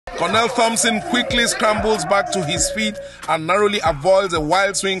Cornell Thompson quickly scrambles back to his feet and narrowly avoids a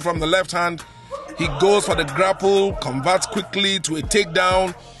wild swing from the left hand. He goes for the grapple, converts quickly to a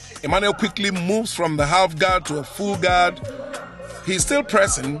takedown. Emmanuel quickly moves from the half guard to a full guard. He's still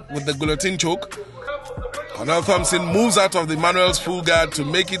pressing with the guillotine choke. Cornell Thompson moves out of Emmanuel's full guard to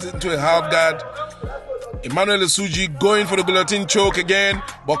make it into a half guard. Emmanuel Osuji going for the guillotine choke again,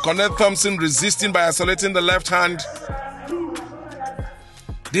 but Cornell Thompson resisting by isolating the left hand.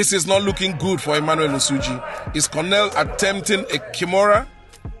 This is not looking good for Emmanuel Osuji. Is Cornell attempting a Kimura?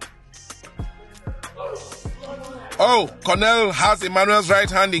 Oh, Cornell has Emmanuel's right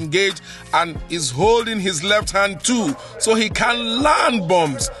hand engaged and is holding his left hand too, so he can land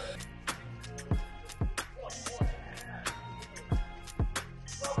bombs.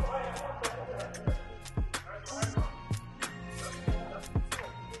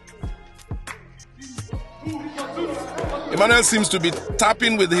 Emmanuel seems to be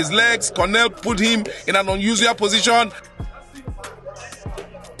tapping with his legs. Cornell put him in an unusual position.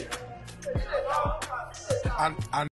 And